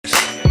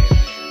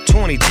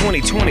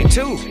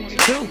2022.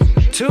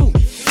 Two.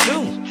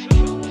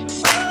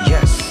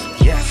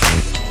 Yes.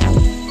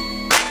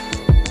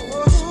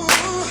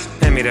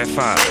 Hand me that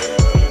fire.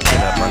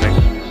 Get up, my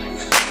nigga.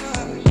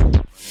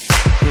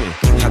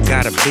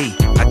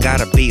 I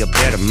gotta be a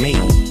better me.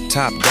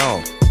 Top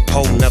dog,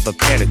 whole nother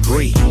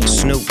pedigree.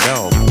 Snoop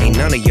Dogg, ain't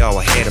none of y'all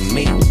ahead of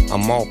me.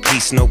 I'm all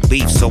peace, no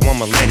beef, so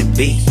I'ma let it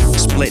be.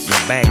 Split in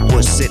the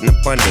backwoods, sitting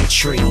up under a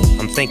tree.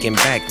 I'm thinking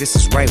back, this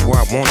is right where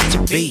I wanted to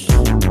be.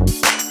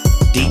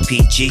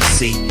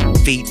 DPGC,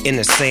 feet in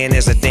the sand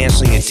as I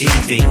dance on your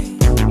TV.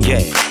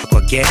 Yeah,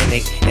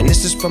 organic, and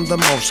this is from the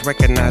most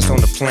recognized on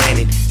the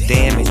planet.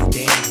 Damn it,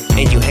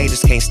 and you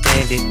haters can't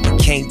stand it.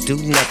 Can't do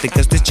nothing,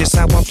 cause this just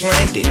how I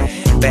planned it.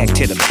 Back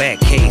to the back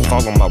cave,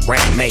 follow my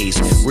rap maze.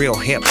 Real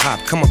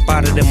hip-hop, come up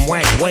out of them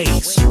whack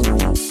ways.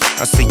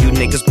 I see you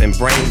niggas been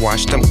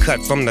brainwashed. I'm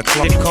cut from the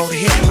club called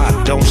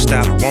HipHop. Don't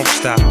stop, won't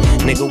stop,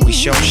 nigga, we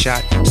show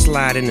shot.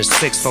 Slide in the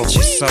 6-4,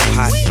 just so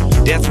hot.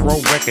 Death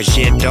Row Records,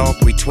 yeah, dog,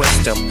 we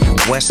twist them.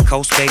 West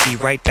Coast, baby,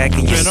 right back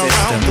in your system.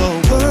 Been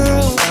around the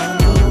world,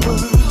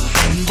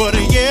 but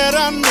yet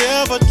I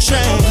never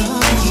change.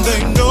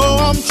 They know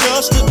I'm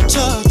just a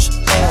touch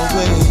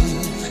away.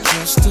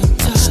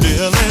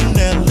 Still in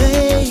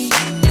LA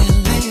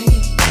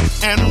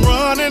and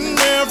running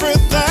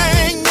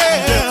everything,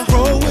 yeah. Death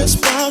Row is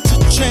about to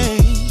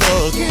change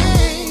again.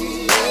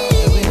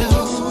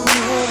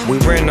 We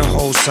ran the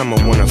whole summer,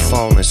 winter,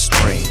 fall, and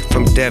spring.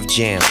 From Def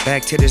Jam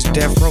back to this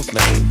Death Row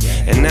thing.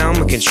 And now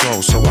I'm in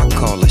control, so I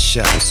call the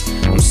shots.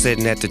 I'm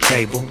sitting at the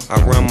table,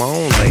 I run my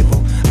own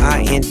label.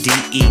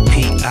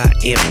 INDEPIMP,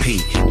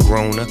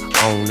 grown-up,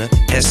 owner,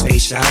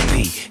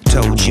 SHIP.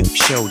 Told you,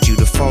 showed you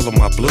to follow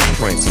my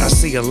blueprints. I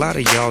see a lot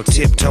of y'all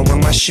tiptoeing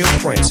my shoe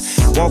prints.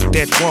 Walk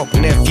that walk,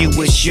 nephew,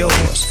 it's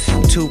yours.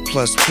 2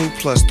 + 2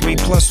 + 3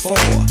 + 4.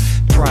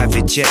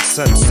 Private jet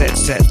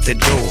sunsets at the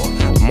door.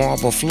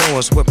 Marble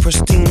floors with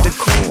pristine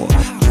decor.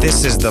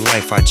 This is the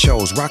life I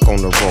chose. Rock on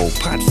the road,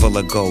 pot full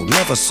of gold.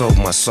 Never sold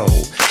my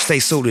soul. Stay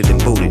suited and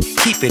booted.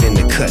 Keep it in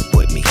the cut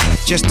with me.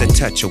 Just a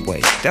touch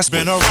away. That's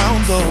been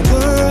around the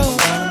world,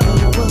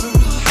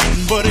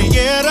 but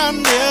yet I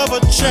never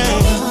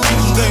change.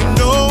 They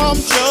know I'm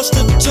just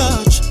a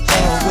touch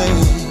away.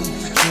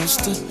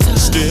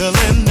 Still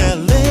in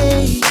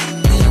LA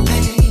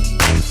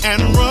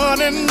and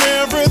running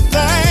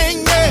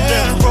everything, yeah.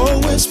 Death Row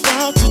is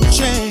about to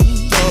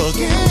change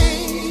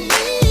again.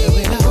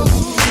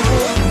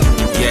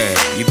 Yeah,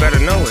 you better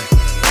know it.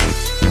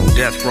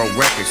 Death Row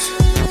Records.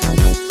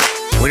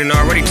 We done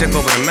already took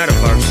over the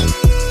metaverse,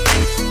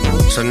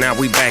 so now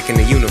we back in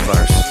the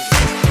universe.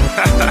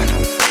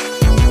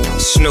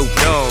 Snoop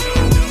Dogg,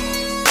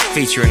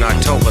 featuring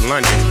October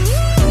London.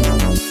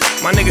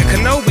 My nigga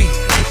Kenobi,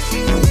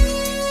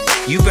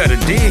 you better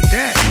dig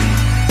that.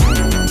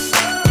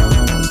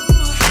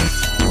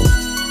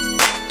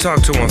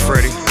 Talk to him,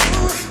 Freddie.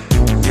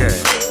 Yeah.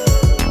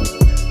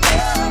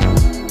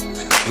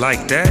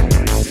 Like that?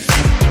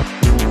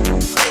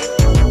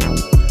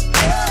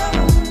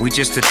 We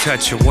just a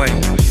touch away.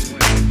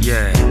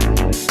 Yeah.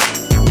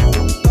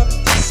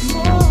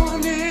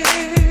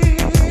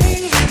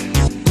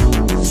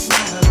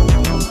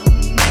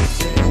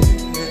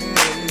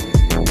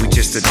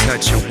 Just a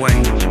touch away.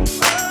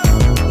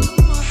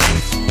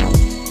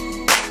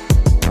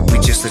 We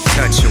just a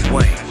touch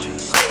away.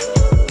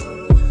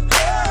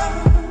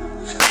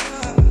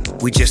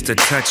 We just a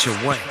touch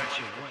away.